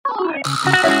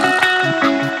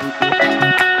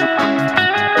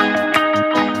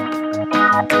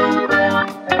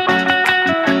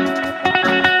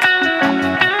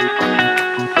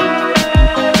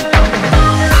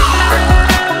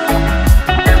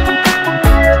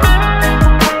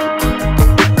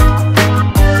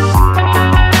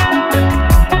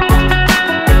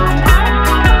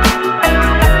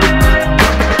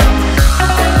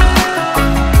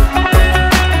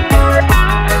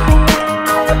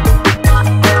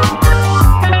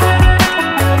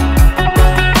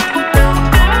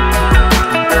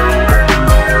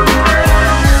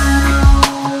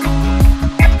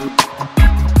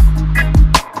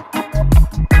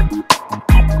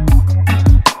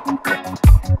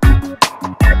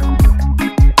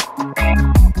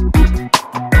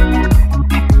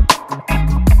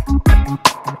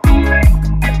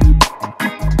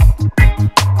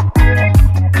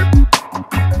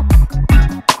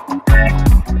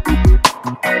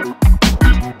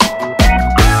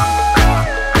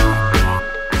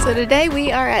Today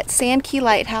we are at Sand Key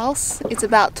Lighthouse. It's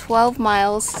about 12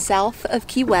 miles south of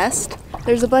Key West.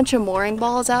 There's a bunch of mooring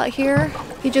balls out here.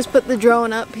 He just put the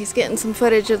drone up. He's getting some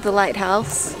footage of the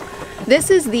lighthouse. This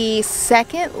is the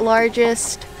second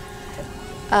largest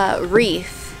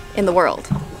reef in the world.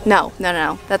 No,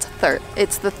 that's third.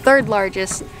 It's the third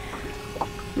largest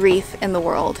reef in the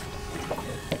world.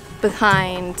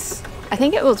 Behind, I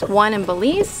think it was one in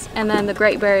Belize and then the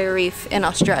Great Barrier Reef in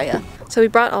Australia. So we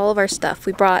brought all of our stuff.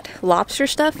 We brought lobster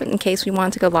stuff in case we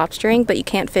wanted to go lobstering, but you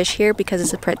can't fish here because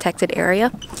it's a protected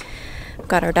area. We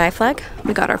got our dive flag.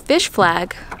 We got our fish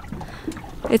flag.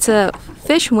 It's a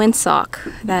fish windsock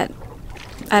that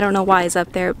I don't know why is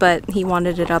up there, but he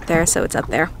wanted it up there, so it's up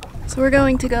there. So we're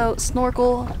going to go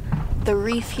snorkel the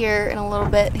reef here in a little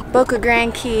bit. Boca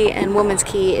Grande Key and Woman's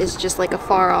Key is just like a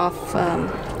far off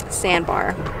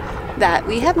sandbar that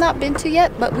we have not been to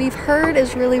yet, but we've heard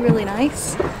is really, really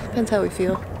nice. Depends how we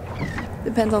feel.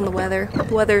 Depends on the weather.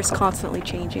 The weather is constantly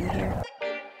changing here.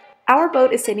 Our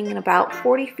boat is sitting in about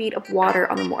 40 feet of water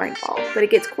on the mooring ball, but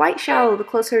it gets quite shallow the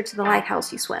closer to the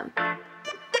lighthouse you swim.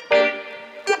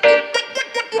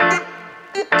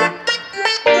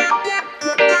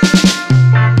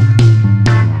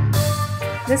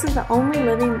 This is the only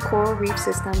living coral reef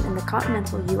system in the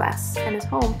continental US and is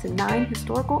home to 9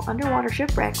 historical underwater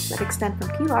shipwrecks that extend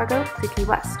from Key Largo to Key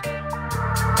West.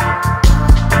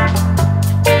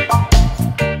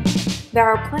 There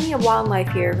are plenty of wildlife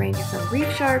here, ranging from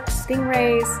reef sharks,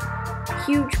 stingrays,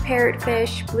 huge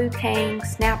parrotfish, blue tang,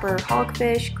 snapper,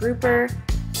 hogfish, grouper,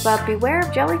 but beware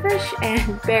of jellyfish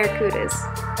and barracudas.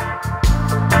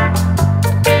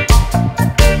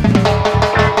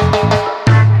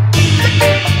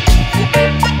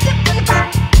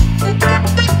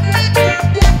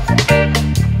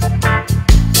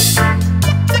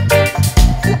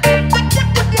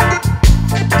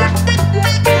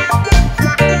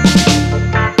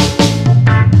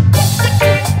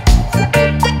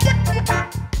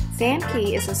 Sand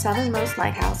Key is the southernmost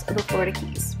lighthouse of the Florida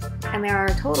Keys, and there are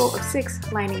a total of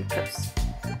 6 lining posts.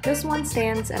 This one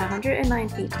stands at 109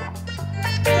 feet tall.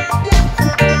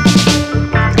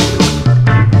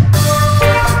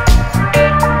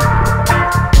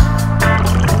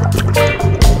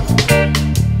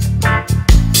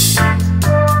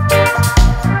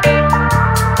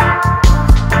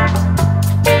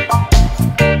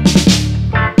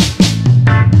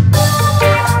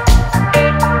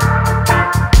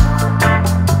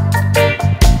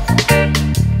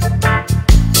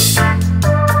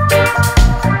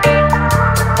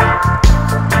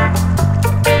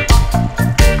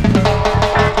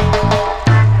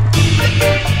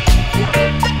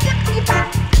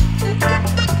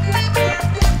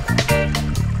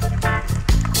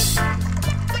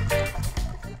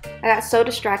 I got so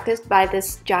distracted by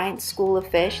this giant school of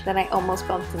fish that I almost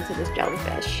bumped into this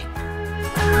jellyfish.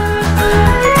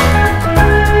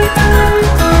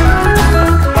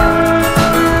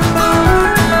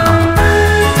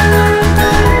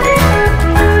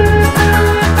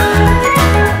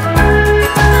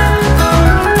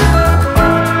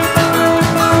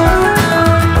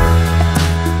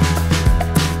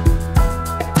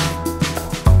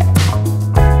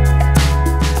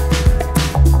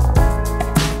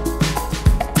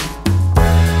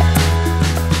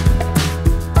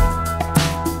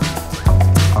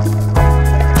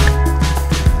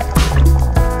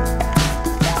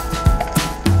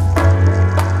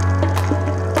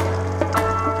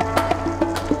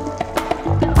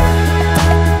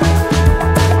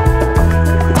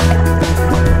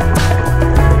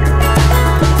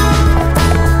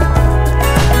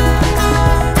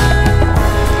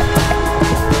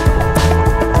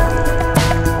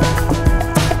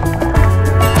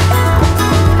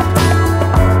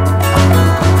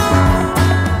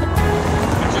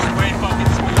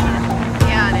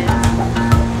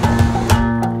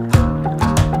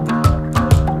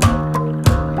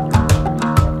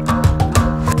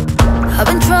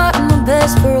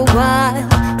 lost for a while,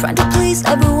 trying to please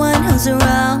everyone who's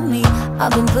around me.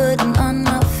 I've been putting on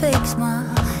my fake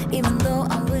smile, even though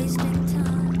I'm wasting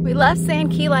time. We left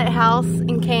Sand Key Lighthouse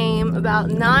and came about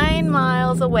 9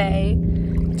 miles away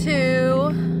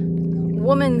to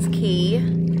Woman's Key.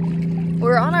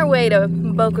 We're on our way to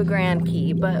Boca Grande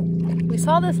Key, but we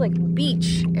saw this like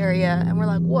beach area and we're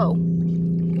like, whoa,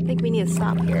 I think we need to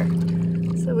stop here.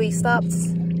 So we stopped,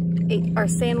 ate our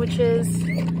sandwiches.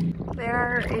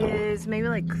 There is maybe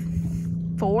like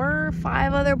 4 or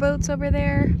 5 other boats over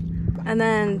there. And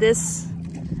then this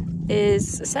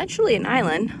is essentially an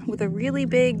island with a really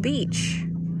big beach.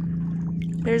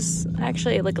 There's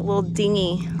actually like a little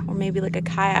dinghy or maybe like a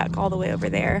kayak all the way over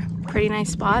there. Pretty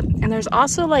nice spot. And there's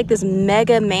also like this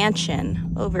mega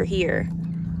mansion over here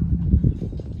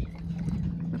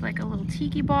with like a little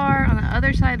tiki bar. On the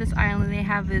other side of this island, they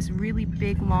have this really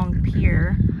big long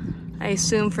pier. I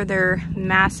assume for their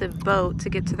massive boat to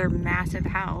get to their massive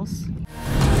house.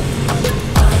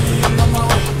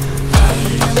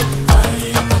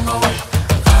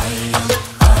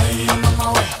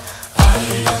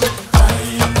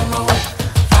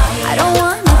 I don't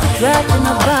want to be dragged in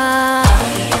a box.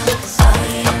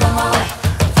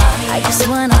 I just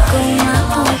wanna go my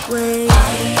own way,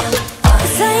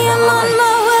 'cause I am on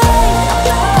my way.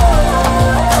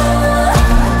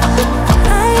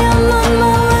 I am on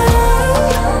my way.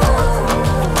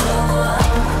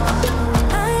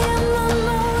 I am on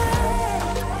my way.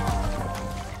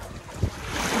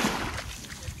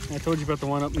 I told you about the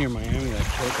one up near Miami that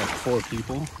killed like 4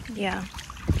 people. Yeah,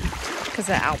 because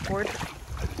of outboard.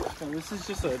 So this is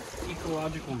just an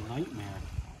ecological nightmare.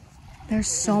 There's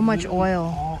so much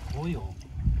oil. All oil.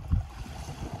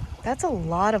 That's a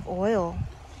lot of oil.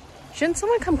 Shouldn't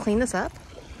someone come clean this up?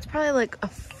 It's probably like a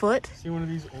foot See one of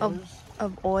these oars?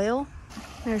 of oil.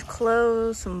 There's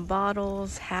clothes, some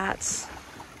bottles, hats.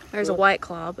 There's a White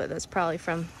Claw, but that's probably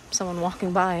from someone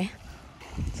walking by.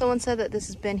 Someone said that this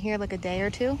has been here like a day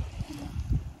or 2.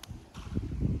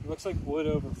 It looks like wood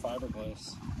over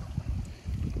fiberglass.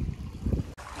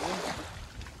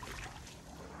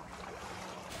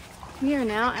 We are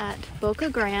now at Boca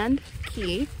Grande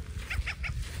Key,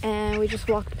 and we just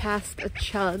walked past a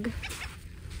chug.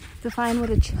 Define what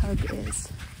a chug is.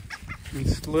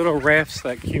 These little rafts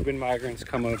that Cuban migrants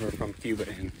come over from Cuba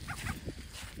in.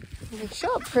 They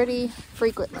show up pretty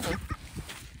frequently,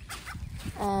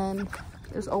 and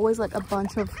there's always like a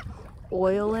bunch of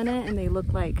oil in it, and they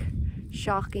look like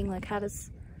shocking. Like, how does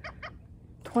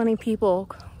 20 people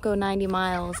go 90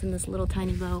 miles in this little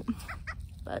tiny boat?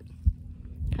 But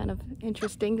kind of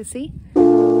interesting to see.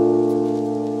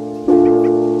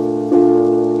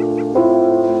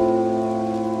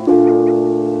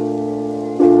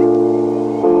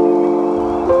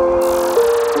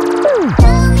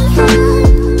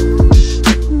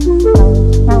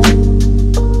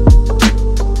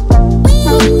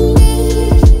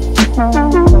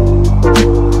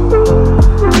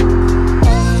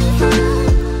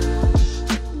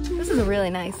 This is a really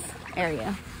nice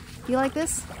area. Do you like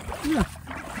this? Yeah.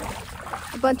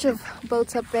 A bunch of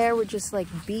boats up there were just like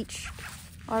beach.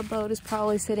 Our boat is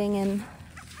probably sitting in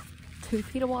 2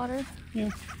 feet of water. Yeah.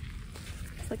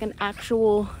 It's like an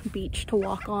actual beach to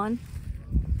walk on,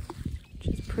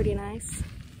 which is pretty nice.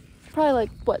 Probably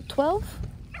like, what, 12?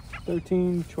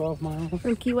 13, 12 miles.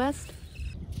 From Key West?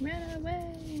 Run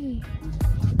away!